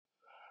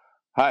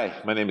Hi,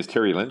 my name is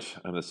Terry Lynch.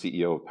 I'm the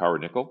CEO of Power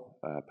Nickel.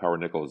 Power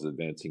Nickel is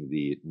advancing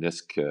the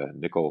NISC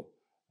nickel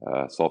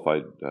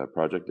sulfide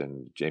project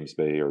in James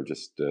Bay, or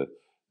just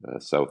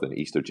south and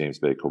east of James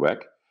Bay,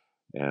 Quebec.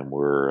 And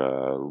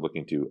we're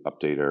looking to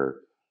update our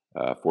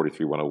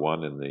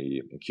 43101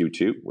 in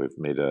Q2.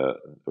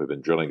 We've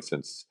been drilling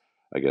since,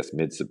 I guess,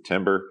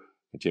 mid-September,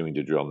 continuing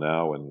to drill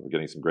now, and we're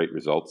getting some great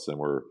results. And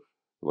we're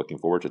looking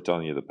forward to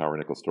telling you the Power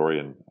Nickel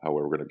story and how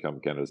we're going to become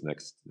Canada's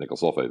next nickel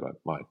sulfide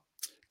mine.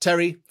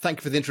 Terry, thank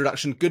you for the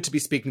introduction. Good to be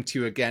speaking to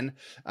you again.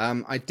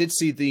 I did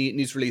see the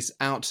news release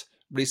out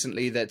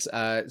recently that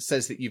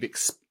says that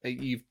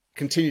you've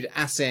continued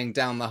assaying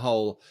down the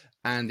hole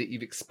and that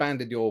you've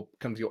expanded your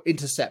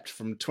intercept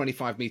from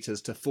 25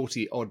 meters to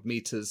 40 odd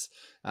meters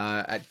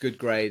at good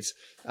grades.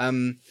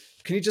 Can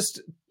you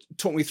just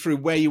talk me through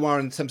where you are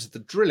in terms of the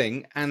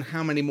drilling and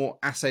how many more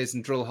assays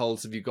and drill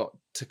holes have you got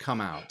to come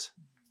out?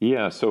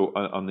 Yeah, so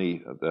on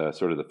the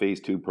sort of the phase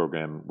two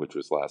program, which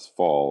was last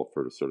fall,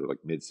 for sort of like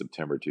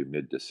mid-September to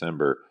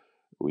mid-December,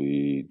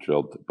 we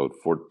drilled about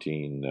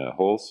 14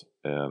 holes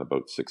and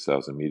about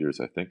 6,000 meters,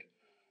 I think,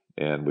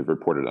 and we've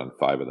reported on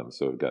 5 of them.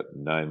 So we've got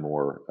 9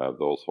 more of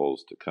those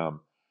holes to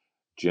come.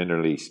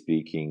 Generally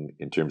speaking,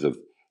 in terms of,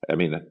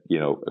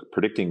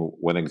 predicting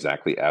when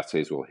exactly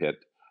assays will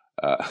hit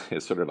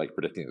is sort of like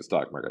predicting the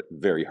stock market.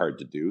 Very hard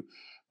to do.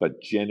 But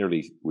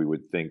generally, we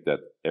would think that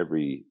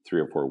every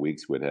 3 or 4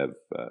 weeks would have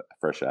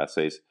fresh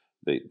assays.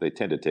 They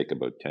tend to take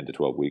about 10 to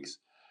 12 weeks.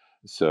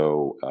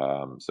 So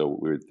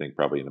we would think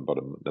probably in about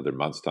another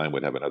month's time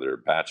we'd have another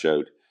batch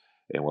out,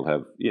 and we'll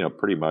have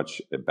pretty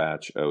much a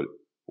batch out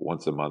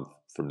once a month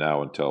from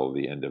now until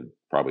the end of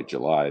probably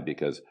July,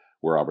 because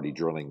we're already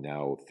drilling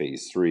now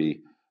phase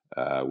 3,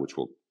 which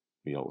will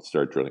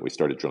start drilling. We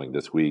started drilling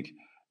this week,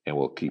 and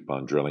we'll keep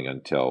on drilling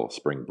until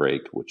spring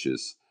break, which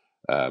is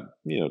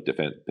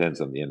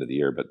depends on the end of the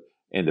year, but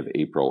end of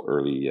April,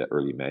 early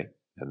May,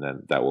 and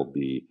then that will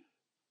be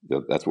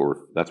that's what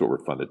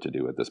we're funded to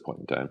do at this point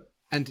in time.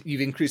 And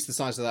you've increased the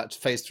size of that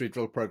phase 3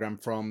 drill program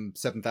from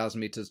 7,000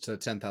 meters to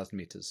 10,000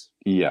 meters.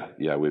 Yeah.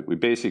 We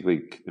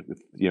basically,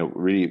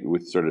 really we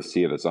sort of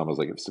see it as almost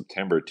like if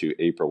September to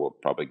April, we'll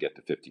probably get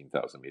to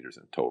 15,000 meters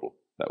in total.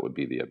 That would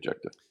be the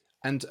objective.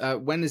 And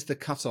when is the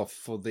cutoff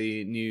for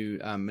the new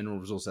mineral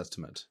resource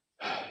estimate?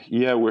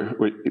 Yeah, we're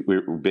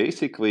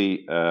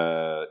basically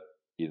we're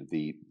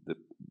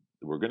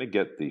going to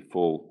get the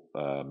full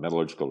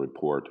metallurgical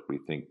report, we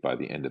think, by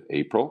the end of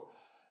April,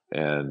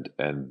 and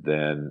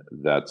then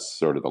that's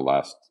sort of the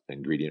last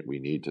ingredient we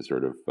need to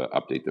sort of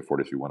update the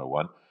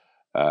 43101.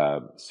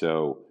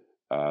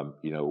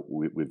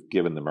 We've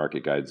given the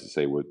market guidance to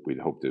say we'd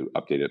hope to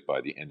update it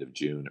by the end of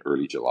June,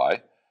 early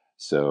July.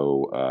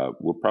 So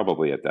we'll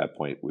probably at that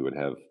point we would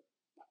have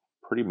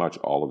pretty much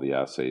all of the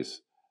assays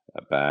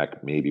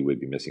back. Maybe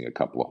we'd be missing a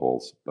couple of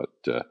holes, but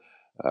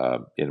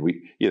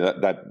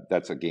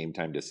that's a game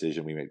time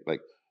decision we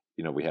make.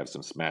 We have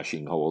some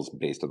smashing holes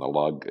based on the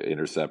log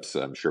intercepts.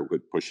 I'm sure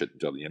we'd push it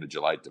until the end of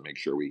July to make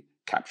sure we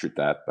captured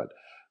that. But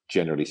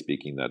generally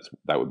speaking,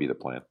 that would be the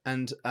plan.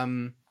 And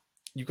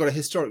you've got a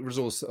historic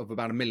resource of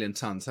about 1 million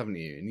tons, haven't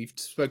you? And you've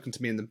spoken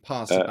to me in the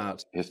past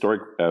about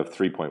historic of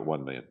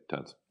 3.1 million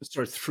tons.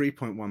 Sorry,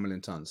 3.1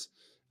 million tons.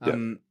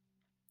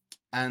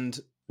 And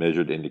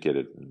measured,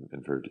 indicated, and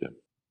inferred. Yeah.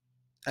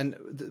 And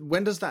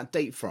when does that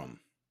date from?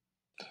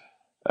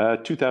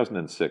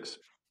 2006.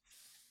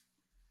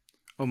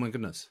 Oh my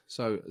goodness!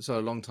 So a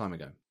long time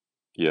ago.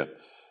 Yeah.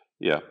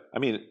 I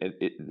mean,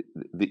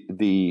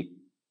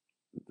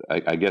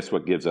 I guess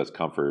what gives us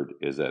comfort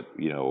is that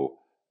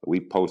we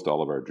post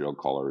all of our drill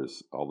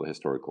collars, all the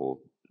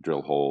historical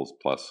drill holes,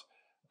 plus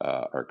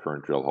our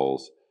current drill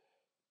holes.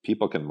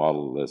 People can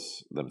model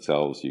this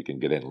themselves. You can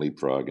get in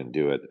Leapfrog and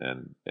do it,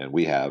 and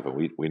we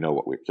know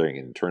what we're carrying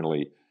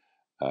internally.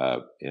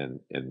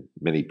 And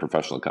many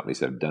professional companies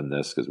have done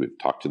this because we've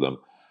talked to them.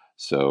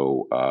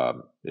 So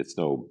it's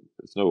no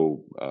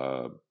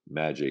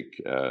magic,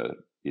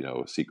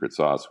 secret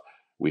sauce.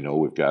 We know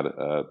we've got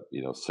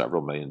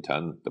several million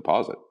ton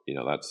deposit.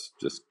 That's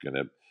just going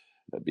to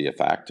be a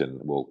fact, and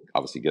we'll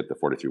obviously get the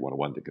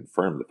 43101 to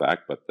confirm the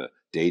fact. But the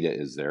data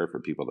is there for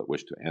people that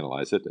wish to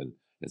analyze it and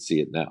see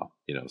it now.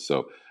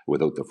 So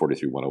without the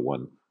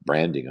 43101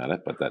 branding on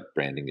it, but that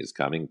branding is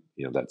coming.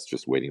 That's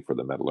just waiting for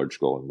the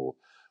metallurgical, and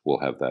we'll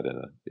have that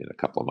in a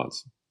couple of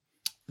months.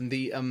 And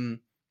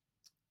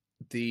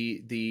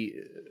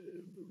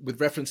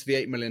with reference to the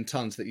 8 million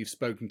tons that you've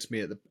spoken to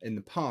me in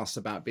the past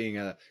about being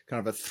a kind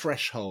of a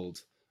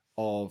threshold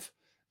of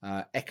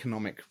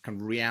economic kind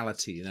of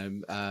reality,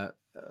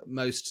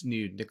 most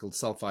new nickel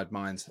sulfide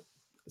mines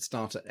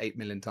start at 8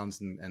 million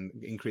tons and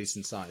increase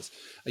in size.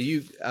 Are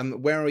you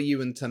where are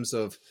you in terms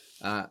of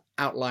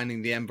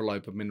outlining the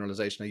envelope of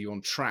mineralization? Are you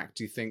on track,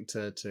 do you think,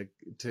 to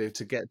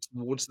get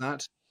towards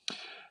that?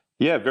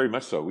 Yeah, very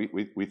much so.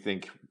 We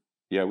think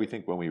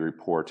when we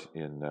report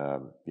in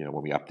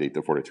when we update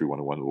the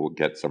 43101, we'll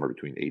get somewhere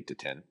between 8 to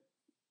 10,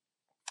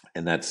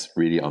 and that's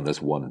really on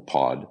this one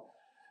pod.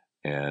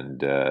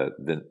 And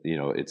then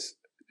it's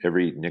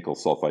every nickel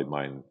sulfide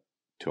mine,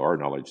 to our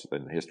knowledge,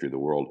 in the history of the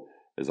world,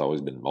 has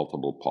always been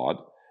multiple pod.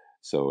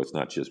 So it's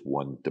not just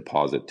one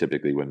deposit.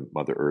 Typically, when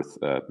Mother Earth,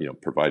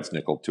 provides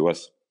nickel to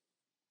us,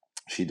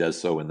 she does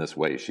so in this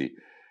way. She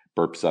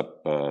burps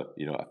up,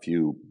 a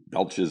few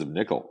belches of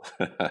nickel.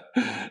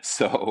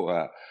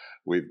 So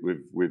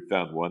we've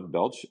found one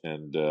belch,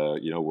 and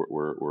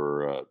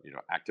we're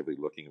actively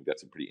looking. We've got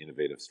some pretty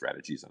innovative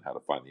strategies on how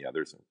to find the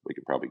others, and we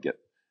could probably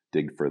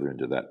dig further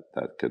into that.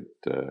 That could,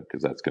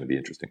 because that's going to be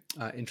interesting.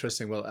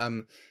 Interesting.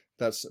 Well,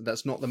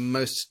 that's not the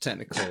most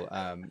technical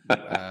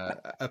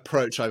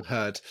approach I've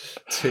heard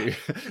to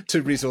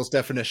resource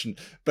definition,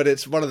 but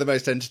it's one of the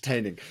most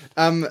entertaining.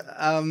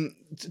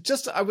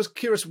 Just, I was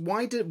curious,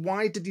 why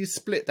did you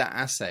split that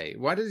assay?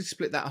 Why did you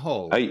split that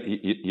hole?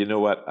 You know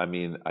what I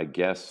mean? I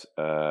guess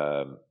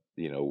when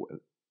they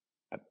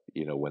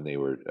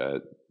were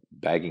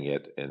bagging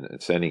it and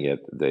sending it,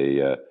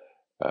 they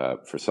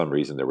for some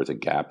reason there was a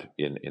gap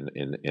in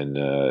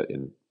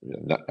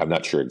I'm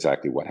not sure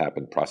exactly what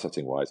happened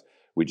processing wise.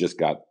 We just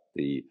got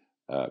in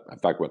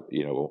fact, when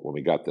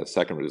we got the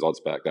second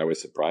results back, I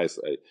was surprised.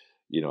 I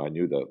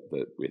knew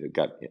that we had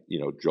got,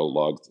 drill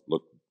logs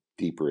looked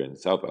deeper in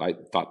south, but I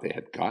thought they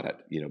had got it,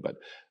 but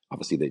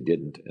obviously they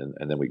didn't.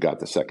 And then we got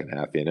the second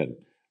half in, and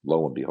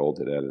lo and behold,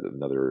 it added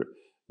another,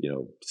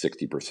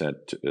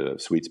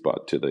 60% sweet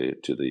spot to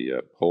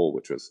the hole,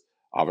 which was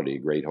already a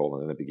great hole,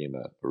 and then it became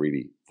a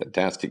really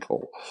fantastic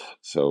hole.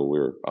 So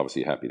we're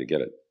obviously happy to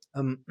get it.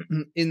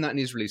 In that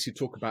news release, you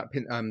talk about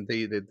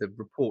the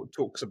report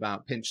talks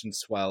about pinch and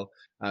swell.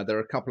 There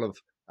are a couple of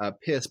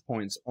pierce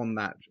points on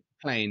that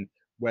plane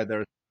where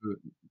there's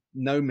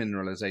no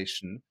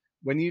mineralization.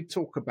 When you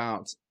talk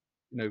about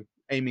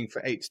aiming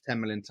for 8 to 10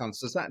 million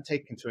tons, does that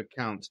take into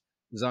account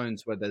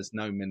zones where there's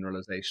no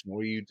mineralization,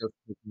 or are you just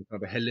looking for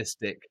a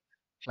holistic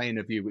plane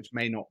of view which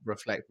may not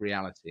reflect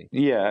reality?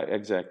 Yeah,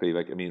 exactly.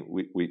 Like, I mean,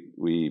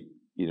 we've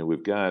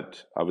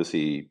got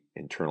obviously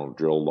internal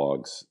drill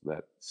logs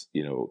that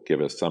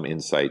give us some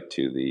insight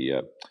to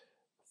the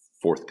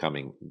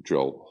forthcoming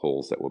drill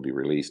holes that will be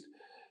released,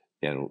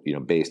 and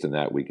based on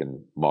that we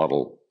can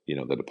model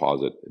the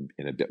deposit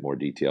in a bit more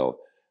detail.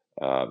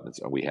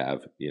 So we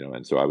have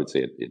and so I would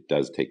say it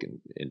does take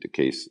into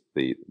case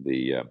the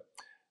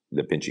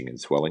pinching and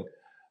swelling.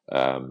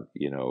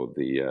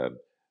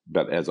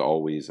 But as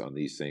always on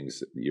these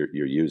things, you're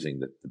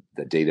using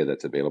the data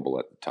that's available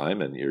at the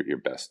time and your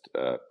best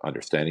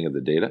understanding of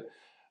the data,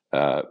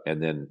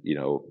 and then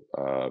you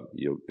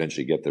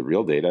eventually get the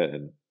real data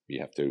and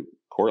you have to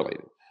correlate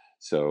it.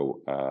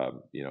 So I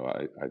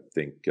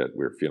think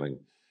we're feeling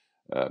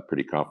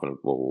pretty confident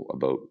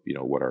about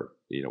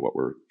what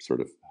we're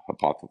sort of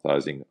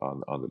hypothesizing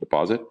on the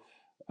deposit.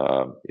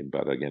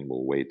 But again,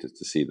 we'll wait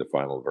to see the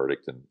final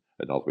verdict, and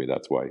ultimately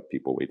that's why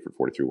people wait for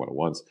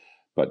 43-101s.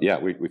 But yeah,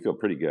 we feel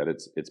pretty good.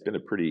 It's been a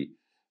pretty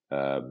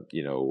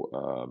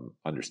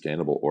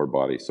understandable ore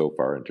body so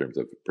far in terms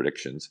of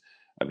predictions.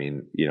 I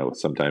mean,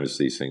 sometimes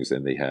these things,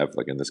 and they have,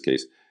 like in this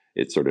case,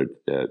 it sort of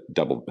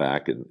doubled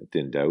back and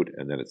thinned out,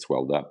 and then it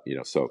swelled up.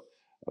 So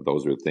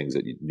those are things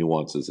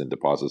nuances in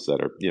deposits that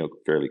are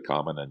fairly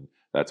common, and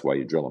that's why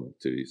you drill them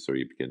so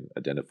you can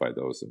identify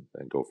those and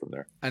go from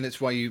there. And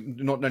it's why you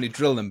not only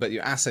drill them, but you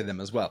assay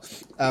them as well.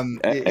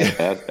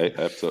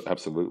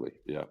 Absolutely,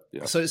 yeah.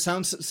 So it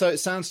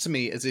sounds to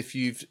me as if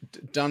you've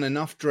done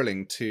enough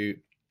drilling to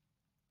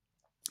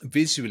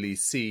visually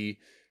see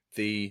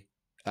the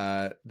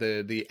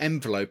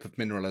envelope of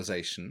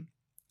mineralization,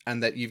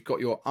 and that you've got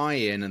your eye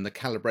in and the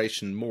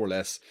calibration more or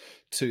less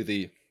to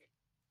the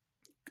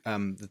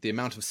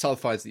amount of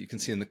sulfides that you can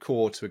see in the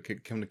core to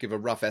kind of give a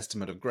rough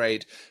estimate of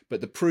grade,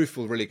 but the proof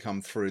will really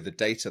come through.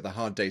 The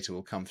hard data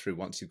will come through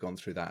once you've gone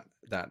through that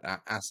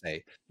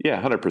assay.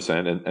 Yeah,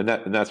 100%, and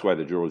that's why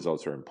the drill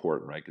results are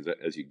important, right? Because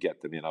as you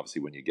get them in,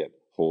 obviously, when you get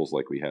holes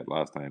like we had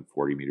last time,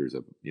 40 meters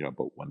of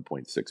about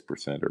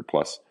 1.6% or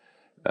plus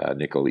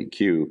nickel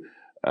EQ,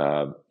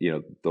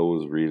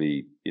 those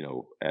really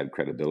add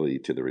credibility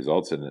to the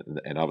results,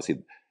 and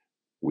obviously,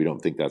 we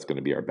don't think that's going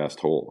to be our best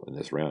hole in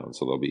this round.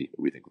 So we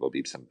think there'll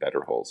be some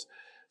better holes.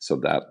 So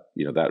that,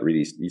 that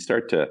really, you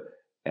start to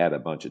add a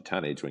bunch of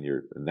tonnage when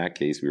in that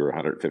case, we were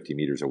 150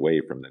 meters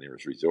away from the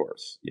nearest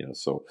resource,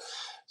 so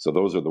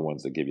those are the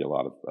ones that give you a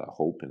lot of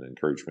hope and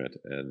encouragement.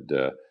 And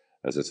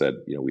as I said,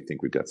 we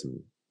think we've got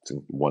some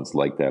ones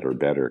like that or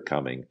better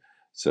coming.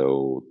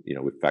 So,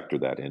 we factor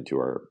that into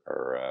our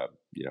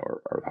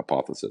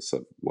hypothesis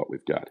of what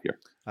we've got here.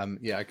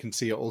 Yeah, I can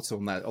see also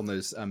on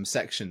those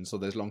sections, or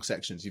those long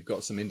sections, you've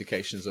got some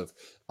indications of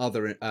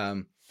other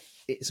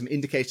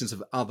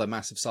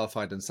massive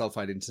sulfide and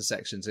sulfide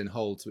intersections in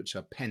holes which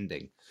are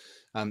pending.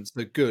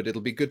 So good.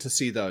 It'll be good to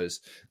see those.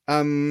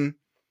 Now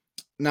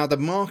the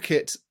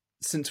market,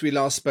 since we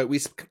last spoke, we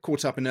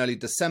caught up in early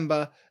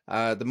December.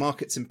 The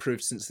market's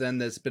improved since then.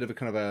 There's a bit of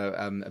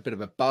a bit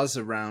of a buzz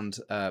around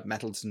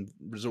metals and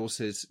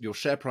resources. Your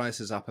share price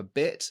is up a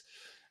bit.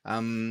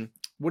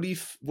 What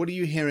are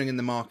you hearing in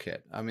the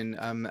market? I mean,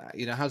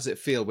 how does it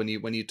feel when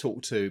you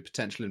talk to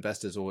potential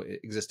investors or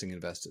existing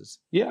investors?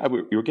 Yeah,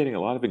 we're getting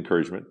a lot of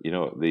encouragement.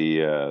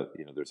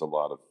 There's a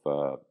lot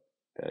of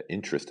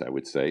interest, I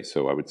would say.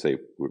 So I would say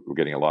we're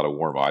getting a lot of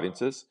warm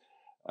audiences.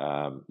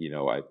 I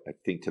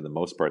think to the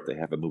most part they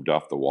haven't moved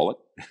off the wallet,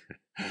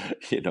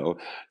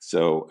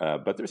 So,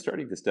 but they're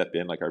starting to step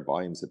in. Like our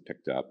volumes have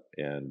picked up,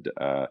 and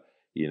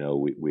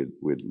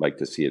we'd like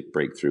to see it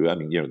break through. I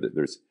mean,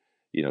 there's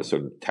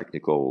some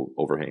technical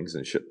overhangs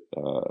and shit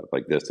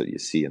like this that you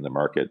see in the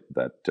market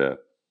that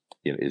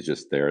is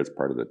just there as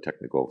part of the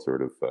technical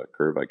sort of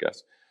curve, I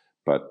guess.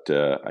 But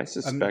I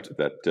suspect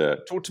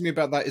that. Talk to me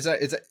about that.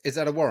 Is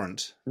that a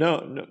warrant? No,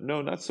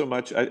 not so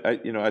much.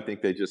 I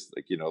think they just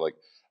like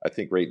I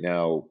think right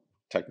now,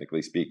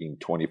 technically speaking,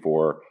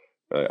 24.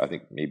 I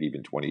think maybe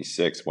even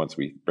 26. Once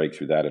we break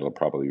through that, it'll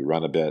probably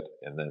run a bit,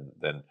 and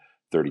then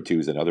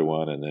 32 is another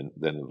one, and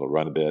then it'll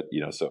run a bit.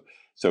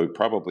 So we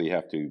probably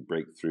have to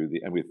break through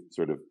and we've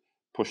sort of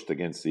pushed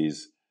against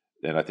these,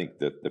 and I think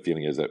that the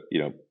feeling is that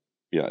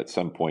at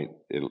some point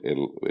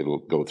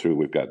it'll go through.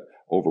 We've got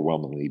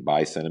overwhelmingly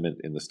buy sentiment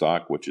in the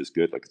stock, which is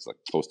good. Like it's like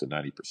close to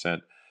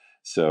 90%.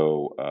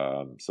 So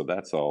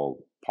that's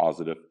all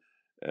positive.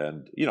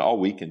 And all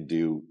we can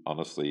do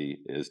honestly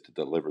is to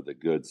deliver the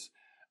goods,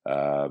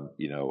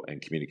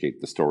 and communicate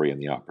the story and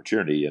the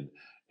opportunity, and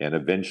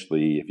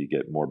eventually, if you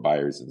get more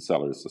buyers and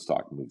sellers, the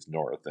stock moves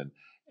north. And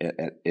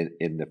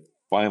in the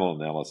final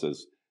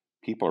analysis,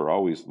 people are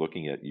always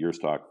looking at your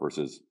stock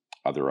versus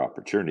other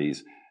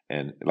opportunities.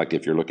 And like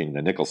if you're looking in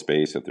the nickel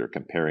space, if they're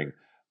comparing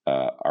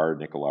our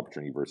nickel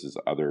opportunity versus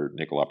other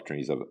nickel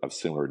opportunities of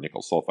similar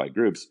nickel sulfide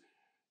groups,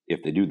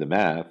 if they do the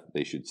math,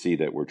 they should see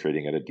that we're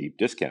trading at a deep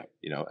discount,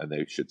 and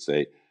they should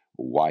say,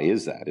 why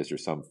is that? Is there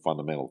some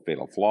fundamental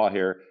fatal flaw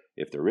here?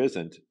 If there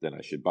isn't, then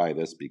I should buy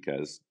this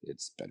because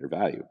it's better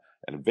value.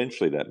 And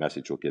eventually that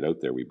message will get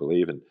out there, we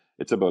believe. And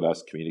it's about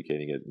us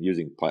communicating it,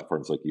 using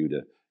platforms like you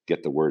to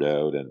get the word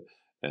out,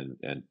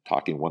 and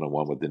talking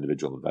one-on-one with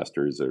individual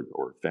investors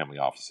or family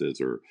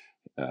offices or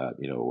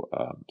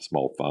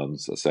small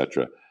funds,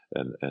 etc.,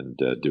 and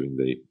doing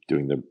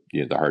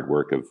the hard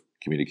work of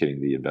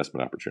communicating the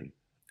investment opportunity.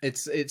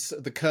 It's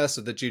the curse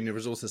of the junior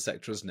resources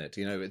sector, isn't it?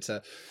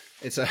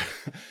 It's a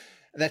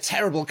they're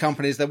terrible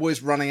companies. They're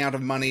always running out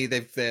of money.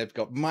 They've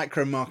got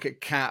micro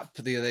market cap.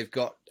 They've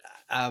got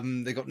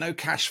no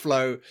cash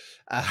flow,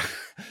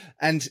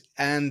 and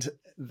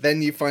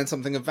then you find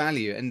something of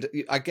value. And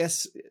I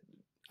guess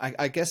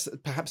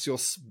perhaps your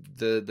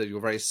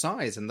very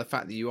size and the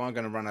fact that you are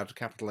going to run out of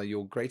capital are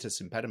your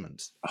greatest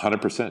impediments.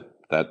 100%.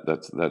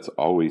 That's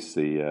always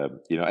the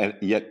and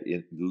yet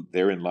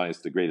therein lies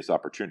the greatest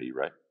opportunity,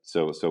 right?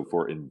 So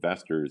for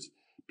investors,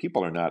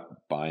 people are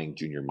not buying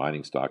junior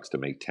mining stocks to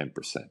make 10%,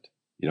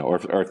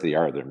 or if they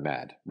are, they're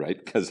mad,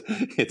 right? Because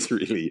it's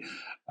really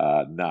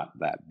not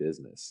that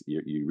business.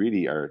 You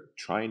really are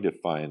trying to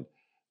find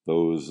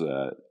those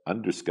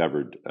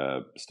undiscovered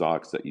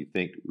stocks that you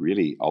think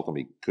really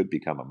ultimately could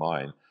become a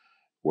mine,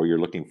 where you're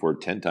looking for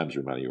 10 times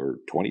your money or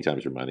 20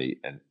 times your money,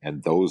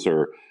 and those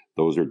are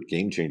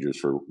game changers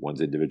for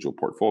one's individual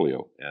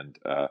portfolio. And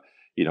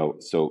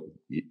so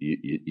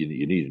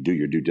you need to do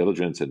your due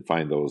diligence and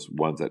find those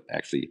ones that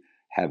actually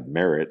have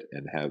merit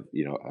and have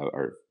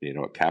are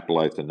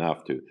capitalized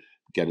enough to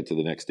get it to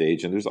the next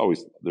stage. And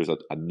there's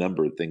a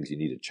number of things you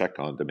need to check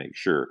on to make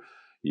sure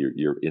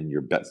you're in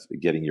your best,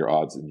 getting your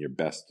odds in your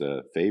best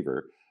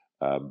favor.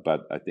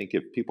 But I think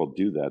if people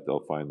do that,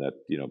 they'll find that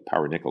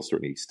Power Nickel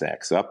certainly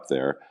stacks up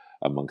there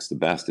amongst the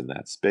best in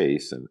that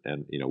space.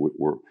 And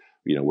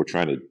we're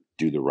trying to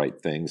do the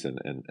right things and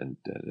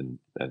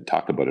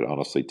talk about it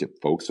honestly to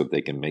folks so that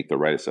they can make the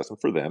right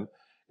assessment for them,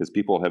 because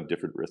people have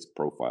different risk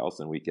profiles,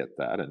 and we get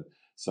that. And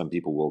some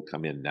people will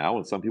come in now,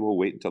 and some people will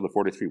wait until the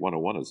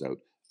 43-101 is out.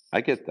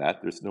 I get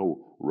that. There's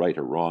no right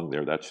or wrong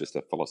there. That's just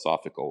a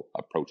philosophical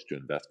approach to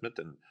investment,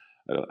 and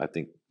I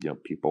think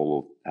people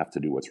will have to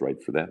do what's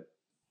right for them.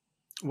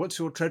 What's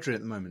your treasury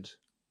at the moment?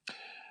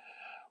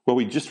 Well,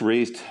 we just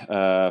raised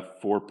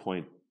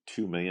 $4.2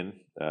 million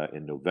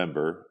in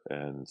November,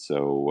 and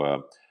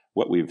so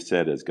what we've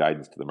said as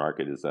guidance to the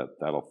market is that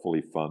that'll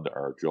fully fund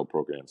our drill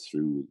programs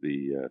through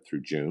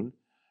June,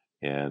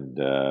 and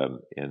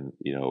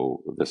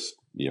this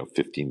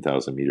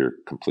 15,000 meter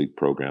complete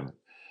program.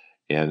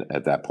 And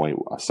at that point,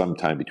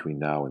 sometime between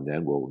now and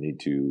then, we'll need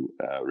to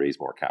raise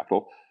more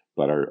capital.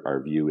 But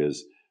our view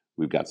is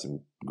we've got some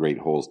great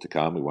holes to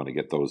come. We want to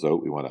get those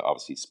out. We want to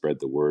obviously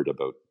spread the word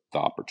about the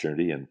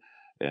opportunity, and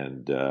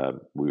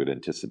we would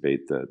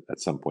anticipate that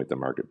at some point the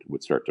market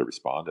would start to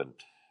respond.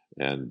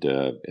 And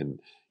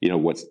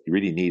what's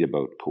really neat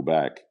about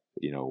Quebec,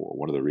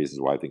 one of the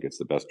reasons why I think it's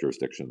the best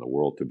jurisdiction in the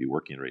world to be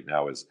working in right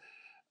now is,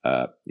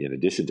 in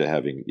addition to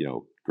having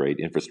great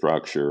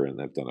infrastructure, and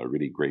they've done a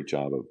really great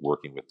job of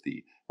working with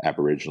the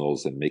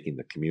Aboriginals and making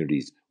the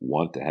communities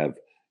want to have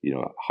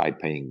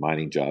high-paying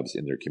mining jobs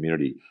in their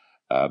community.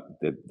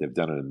 They've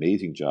done an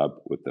amazing job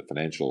with the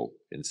financial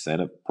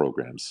incentive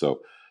programs.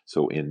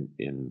 So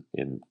in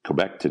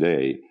Quebec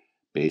today,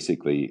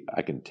 basically,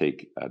 I can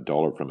take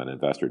 $1 from an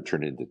investor and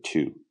turn it into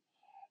 $2.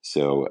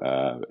 So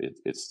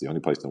it's the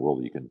only place in the world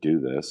that you can do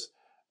this.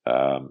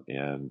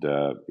 And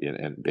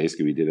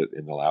basically, we did it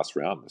in the last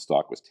round. The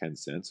stock was 10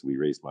 cents. We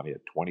raised money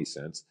at 20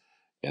 cents,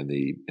 and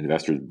the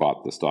investors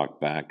bought the stock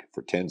back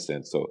for 10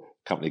 cents. So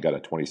the company got a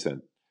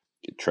 20-cent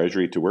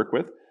treasury to work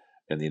with,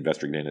 and the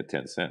investor gained at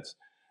 10 cents.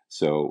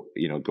 So,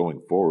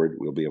 going forward,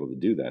 we'll be able to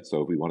do that.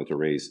 So if we wanted to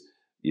raise,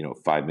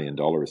 $5 million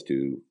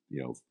to,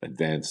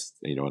 advance,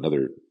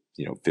 another,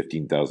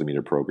 15,000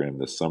 meter program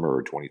this summer,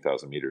 or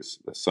 20,000 meters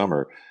this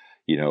summer,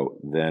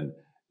 then,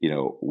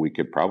 we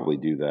could probably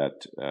do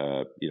that.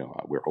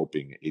 We're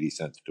hoping 80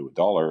 cents to a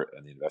dollar,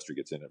 and the investor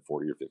gets in at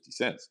 40 or 50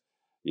 cents.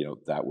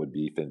 That would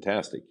be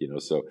fantastic.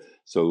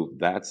 So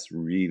that's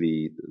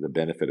really the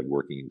benefit of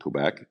working in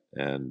Quebec,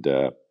 and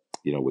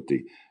with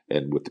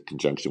the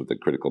conjunction with the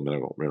critical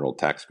mineral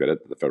tax credit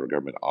that the federal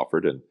government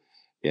offered, and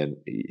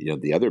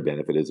the other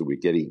benefit is that we're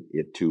getting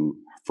it to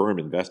firm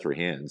investor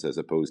hands, as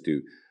opposed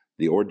to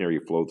the ordinary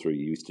flow through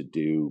you used to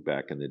do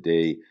back in the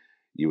day.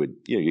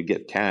 You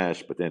get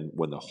cash, but then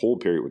when the whole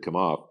period would come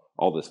off,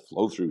 all this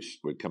flow through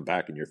would come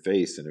back in your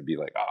face, and it'd be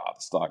like,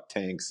 the stock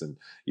tanks, and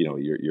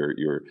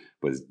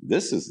but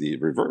this is the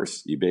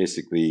reverse. You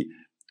basically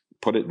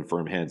put it in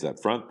firm hands up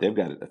front. They've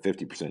got a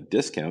 50%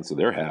 discount, so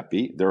they're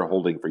happy. They're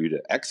holding for you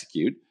to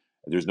execute.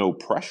 There's no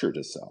pressure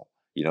to sell.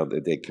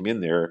 They come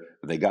in there,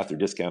 they got their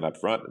discount up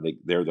front, and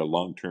they're the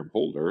long-term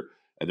holder,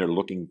 and they're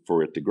looking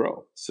for it to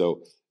grow.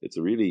 So it's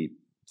a really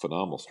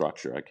phenomenal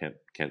structure. I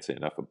can't say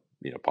enough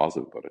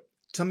positive about it.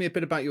 Tell me a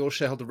bit about your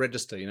shareholder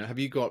register. Have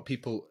you got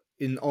people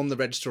on the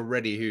register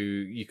already who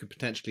you could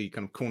potentially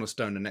kind of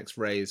cornerstone the next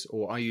raise,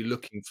 or are you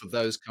looking for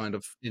those kind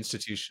of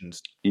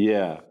institutions?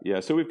 Yeah.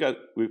 So we've got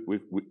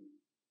we've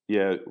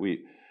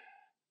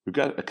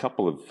got a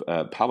couple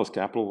of Palace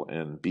Capital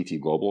and BT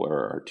Global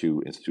are our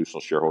two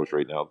institutional shareholders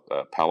right now.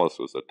 Palace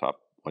was a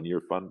top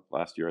 1-year fund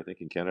last year, I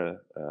think, in Canada,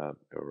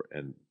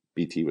 and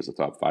BT was a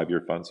top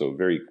 5-year fund. So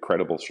very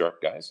credible,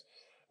 sharp guys.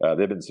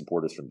 They've been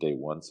supporters from day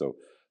one, so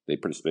they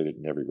participated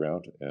in every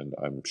round, and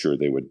I'm sure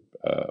they would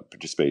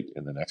participate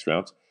in the next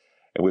rounds.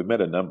 And we've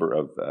met a number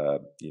of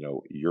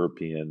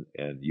European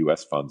and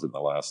U.S. funds in the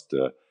last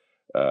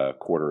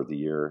quarter of the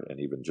year, and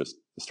even just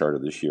the start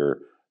of this year,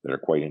 that are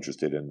quite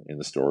interested in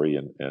the story.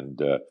 And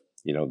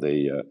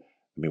they,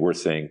 we're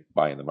saying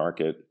buy in the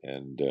market,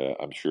 and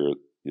I'm sure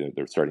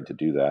they're starting to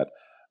do that.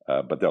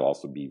 But they'll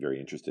also be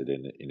very interested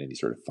in any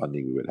sort of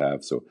funding we would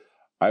have. So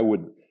I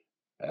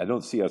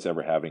don't see us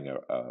ever having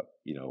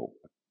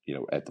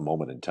at the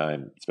moment in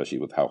time, especially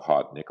with how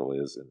hot nickel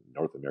is, and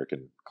North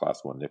American Class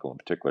 1 nickel in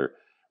particular,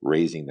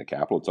 raising the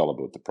capital. It's all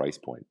about the price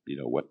point.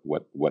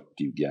 What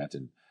do you get,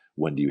 and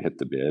when do you hit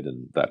the bid,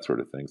 and that sort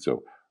of thing.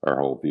 So our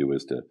whole view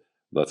is to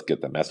let's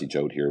get the message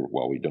out here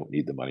while we don't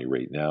need the money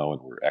right now,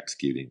 and we're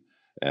executing.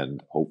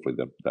 And hopefully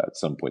at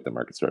some point the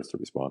market starts to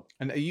respond.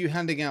 And are you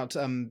handing out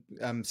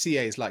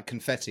CAs like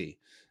confetti,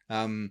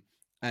 and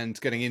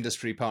getting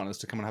industry partners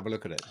to come and have a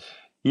look at it?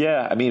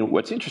 Yeah,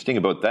 what's interesting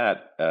about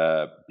that,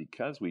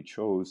 because we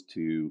chose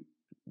to,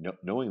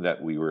 knowing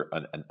that we were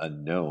an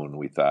unknown,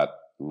 we thought,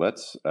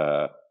 let's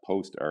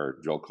post our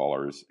drill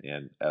collars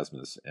and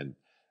azimuths and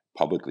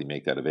publicly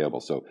make that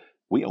available. So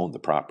we own the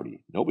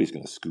property. Nobody's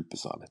going to scoop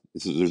us on it.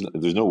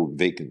 There's no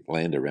vacant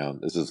land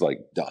around. This is like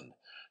done.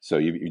 So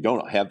you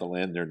don't have the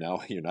land there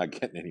now. You're not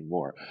getting any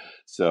more.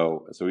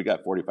 So we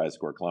got 45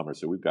 square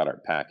kilometers. So we've got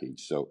our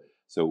package. So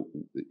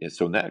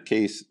in that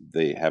case,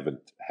 they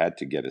haven't had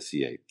to get a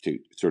CA to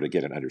sort of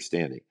get an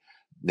understanding.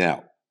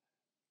 Now,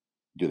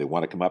 do they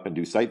want to come up and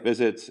do site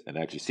visits and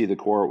actually see the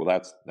core?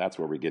 Well, that's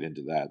where we get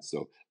into that.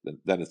 So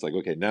then it's like,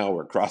 okay, now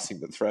we're crossing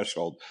the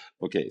threshold.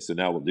 Okay, so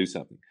now we'll do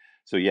something.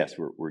 So yes,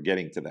 we're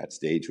getting to that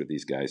stage with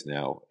these guys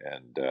now,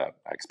 and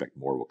I expect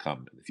more will come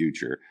in the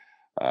future.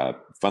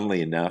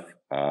 Funnily enough,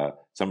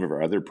 some of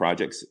our other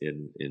projects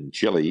in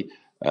Chile,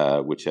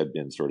 which had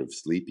been sort of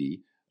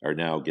sleepy, are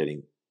now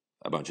getting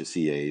a bunch of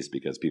CAs,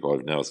 because people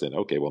are now saying,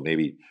 okay, well,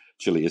 maybe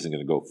Chile isn't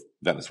going to go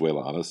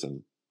Venezuela on us,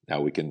 and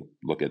now we can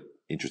look at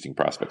interesting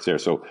prospects there.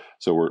 So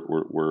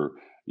we're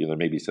there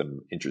may be some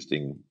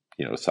interesting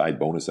side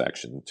bonus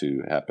action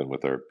to happen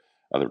with our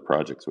other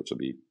projects, which will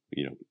be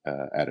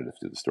additive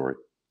to the story.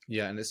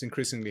 Yeah, and it's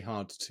increasingly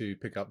hard to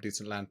pick up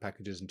decent land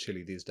packages in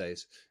Chile these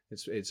days.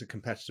 It's a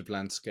competitive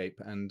landscape,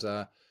 and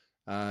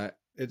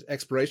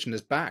exploration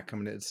is back.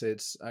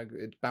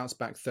 It bounced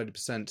back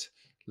 30%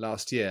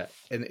 last year,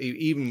 and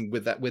even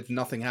with that, with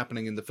nothing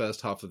happening in the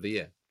first half of the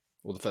year,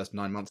 or the first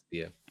 9 months of the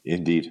year.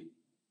 Indeed.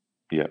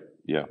 Yeah.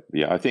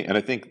 I think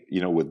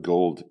with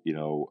gold,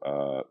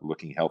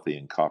 looking healthy,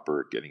 and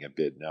copper getting a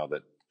bid now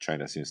that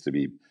China seems to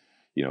be,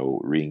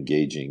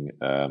 re-engaging.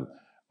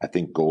 I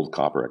think gold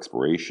copper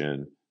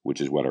exploration,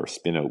 which is what our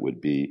spinout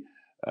would be,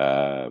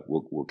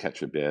 will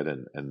catch a bid,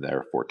 and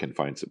therefore can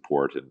find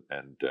support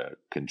and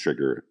can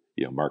trigger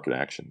market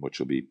action, which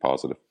will be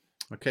positive.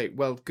 Okay,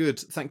 well, good.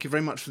 Thank you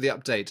very much for the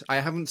update. I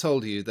haven't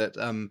told you that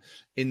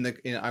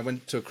I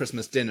went to a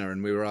Christmas dinner,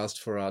 and we were asked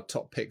for our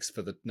top picks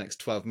for the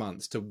next 12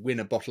 months to win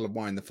a bottle of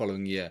wine the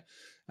following year.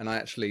 And I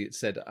actually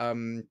said,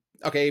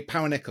 okay,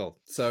 Power Nickel.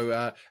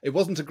 So it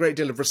wasn't a great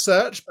deal of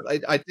research,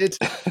 but I did.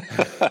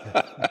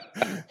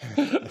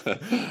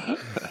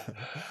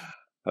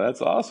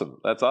 That's awesome.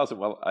 That's awesome.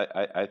 Well,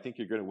 I think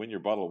you're going to win your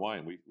bottle of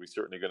wine. We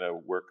certainly going to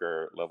work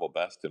our level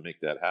best to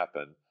make that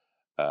happen.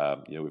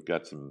 We've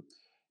got some,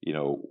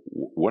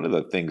 one of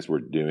the things we're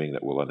doing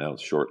that we'll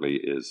announce shortly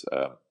is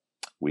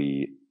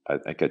I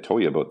think I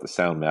told you about the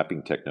sound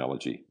mapping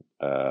technology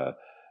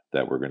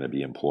that we're going to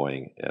be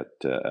employing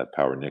at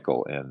Power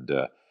Nickel, and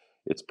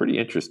it's pretty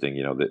interesting.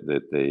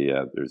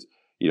 There's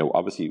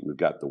obviously we've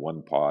got the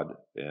one pod,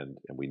 and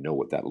we know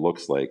what that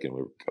looks like, and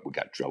we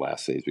got drill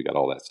assays, we got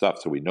all that stuff,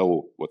 so we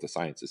know what the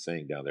science is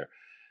saying down there.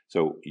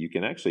 So you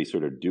can actually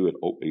sort of do it.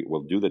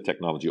 We'll do the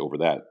technology over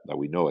that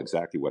we know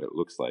exactly what it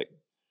looks like,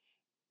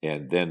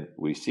 and then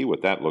we see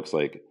what that looks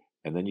like,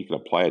 and then you can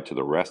apply it to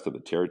the rest of the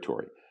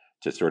territory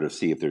to sort of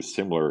see if there's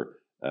similar,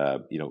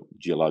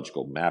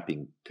 geological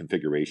mapping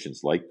configurations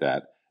like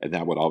that, and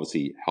that would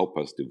obviously help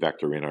us to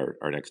vector in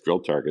our next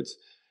drill targets.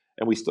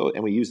 And we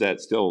use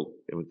that still,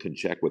 and we can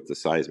check with the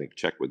seismic,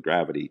 check with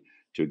gravity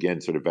to again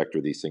sort of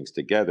vector these things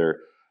together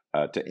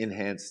to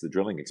enhance the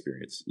drilling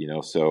experience.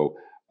 So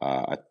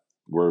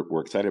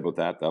we're excited about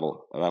that.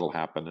 That'll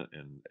happen,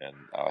 and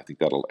I think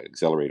that'll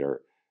accelerate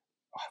our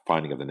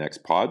finding of the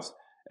next pods.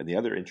 And the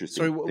other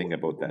interesting thing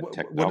about that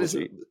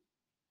technology.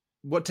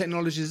 What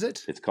technology is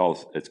it? It's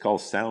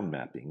called sound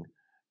mapping,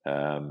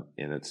 and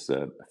it's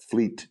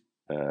Fleet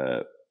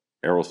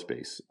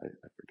Aerospace. I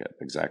forget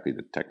exactly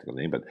the technical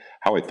name, but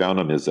how I found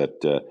them is that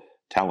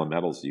Talon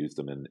Metals used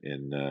them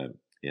in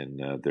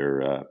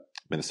their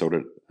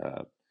Minnesota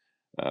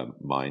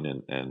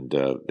mine, and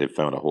they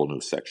found a whole new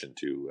section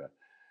to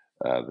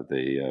that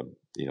they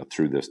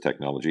through this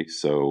technology.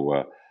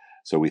 So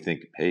we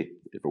think, hey,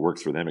 if it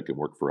works for them, it can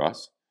work for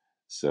us.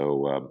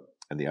 So.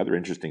 And the other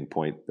interesting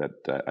point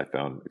that I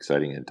found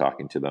exciting in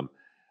talking to them,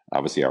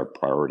 obviously our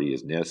priority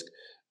is NISC,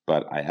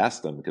 but I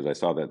asked them because I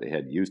saw that they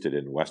had used it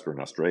in Western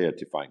Australia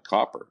to find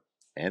copper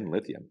and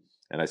lithium.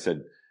 And I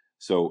said,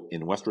 so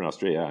in Western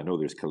Australia, I know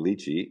there's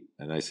caliche.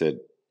 And I said,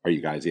 are you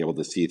guys able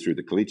to see through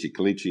the caliche?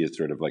 Caliche is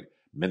sort of like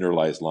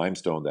mineralized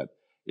limestone that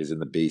is in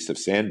the base of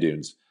sand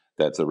dunes.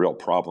 That's a real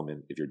problem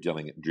if you're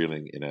drilling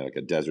in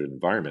a desert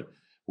environment,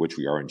 which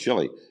we are in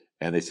Chile.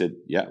 And they said,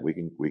 yeah, we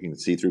can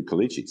see through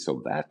caliche.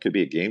 So that could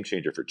be a game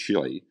changer for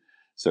Chile.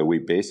 So we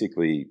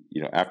basically,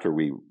 after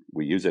we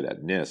use it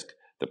at NISC,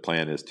 the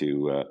plan is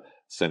to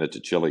send it to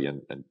Chile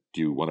and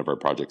do one of our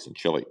projects in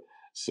Chile.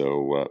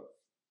 So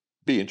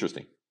be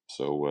interesting.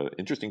 So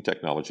interesting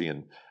technology,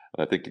 and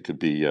I think it could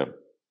be a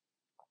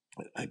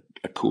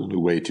cool new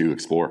way to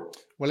explore.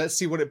 Well, let's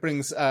see what it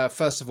brings,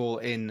 first of all,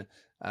 in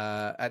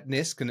at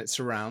NISC and its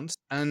surrounds.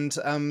 And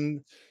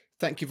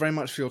thank you very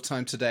much for your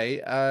time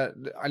today. I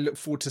look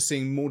forward to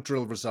seeing more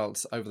drill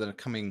results over the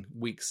coming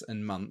weeks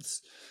and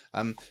months.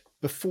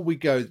 Before we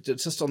go,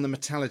 just on the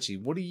metallurgy,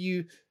 what are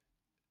you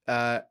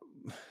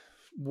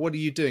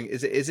doing?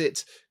 Is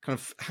it kind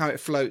of how it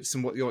floats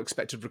and what your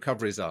expected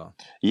recoveries are?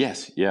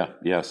 Yes,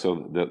 yeah.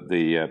 So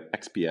the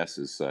XPS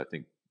is, I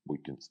think,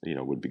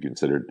 would be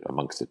considered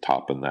amongst the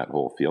top in that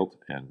whole field,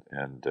 and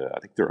I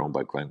think they're owned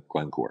by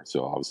Glencore,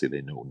 so obviously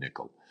they know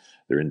nickel.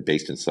 They're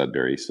based in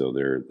Sudbury, so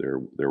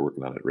they're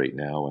working on it right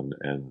now,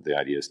 and the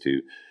idea is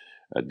to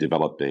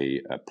develop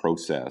a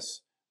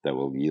process that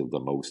will yield the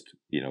most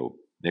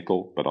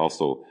nickel, but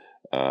also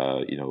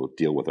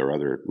deal with our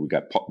other.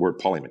 We're a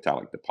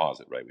polymetallic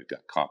deposit, right? We've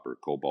got copper,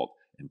 cobalt,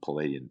 and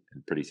palladium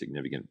in pretty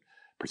significant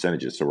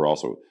percentages. So we're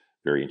also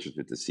very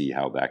interested to see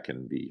how that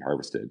can be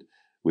harvested.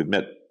 We've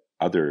met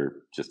other,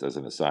 just as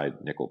an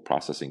aside, nickel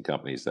processing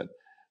companies that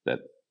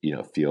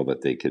feel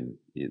that they can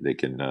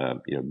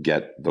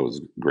get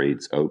those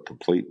grades out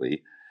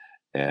completely,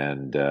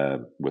 and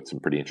with some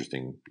pretty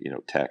interesting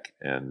tech,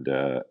 and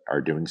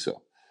are doing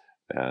so.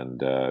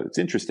 And it's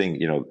interesting,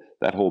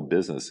 that whole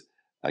business.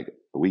 Like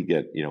we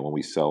get, when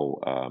we sell,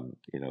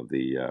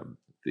 the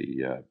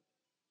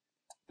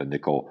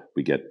nickel,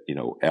 we get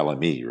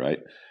LME, right?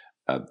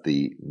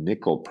 The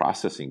nickel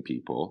processing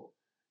people,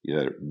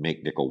 that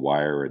make nickel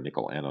wire and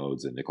nickel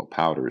anodes and nickel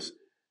powders,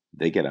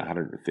 they get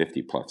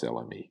 150 plus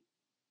LME.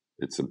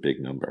 It's a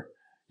big number,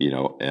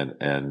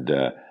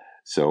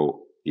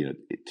 so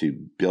to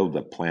build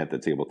a plant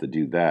that's able to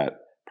do that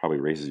probably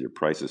raises your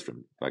prices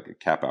from like a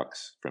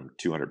capex from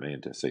 200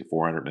 million to say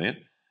 400 million.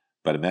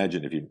 But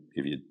imagine if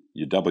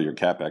you double your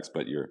capex,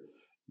 but your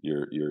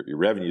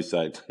revenue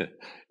side,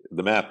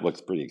 the math looks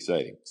pretty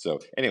exciting. So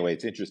anyway,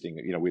 it's interesting.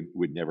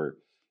 We'd never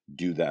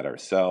do that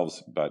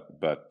ourselves, but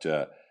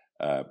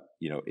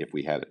if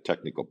we had a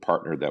technical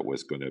partner that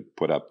was going to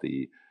put up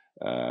the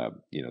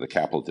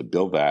capital to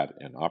build that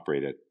and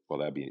operate it, well,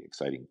 that'd be an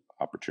exciting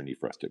opportunity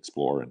for us to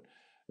explore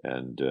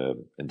and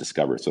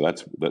discover. So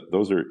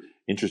those are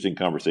interesting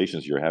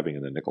conversations you're having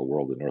in the nickel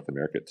world in North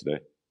America today.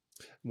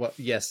 Well,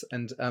 yes,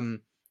 and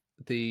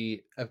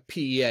the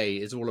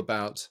PEA is all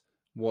about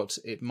what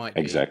it might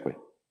be. Exactly.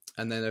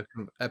 And then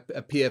a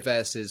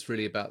PFS is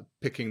really about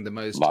picking the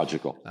most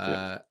logical,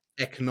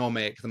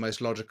 economic, the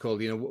most logical.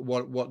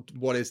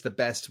 What is the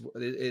best?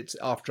 It's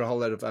after a whole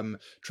lot of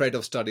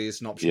trade-off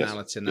studies and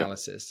optionality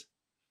analysis.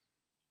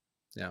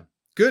 Yeah,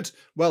 Good.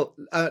 Well,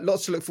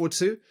 lots to look forward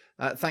to.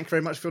 Thank you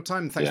very much for your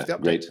time. Thanks for the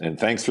update. Great. And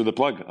thanks for the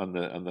plug on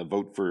the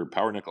vote for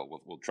Power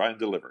Nickel. We'll try and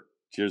deliver.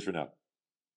 Cheers for now.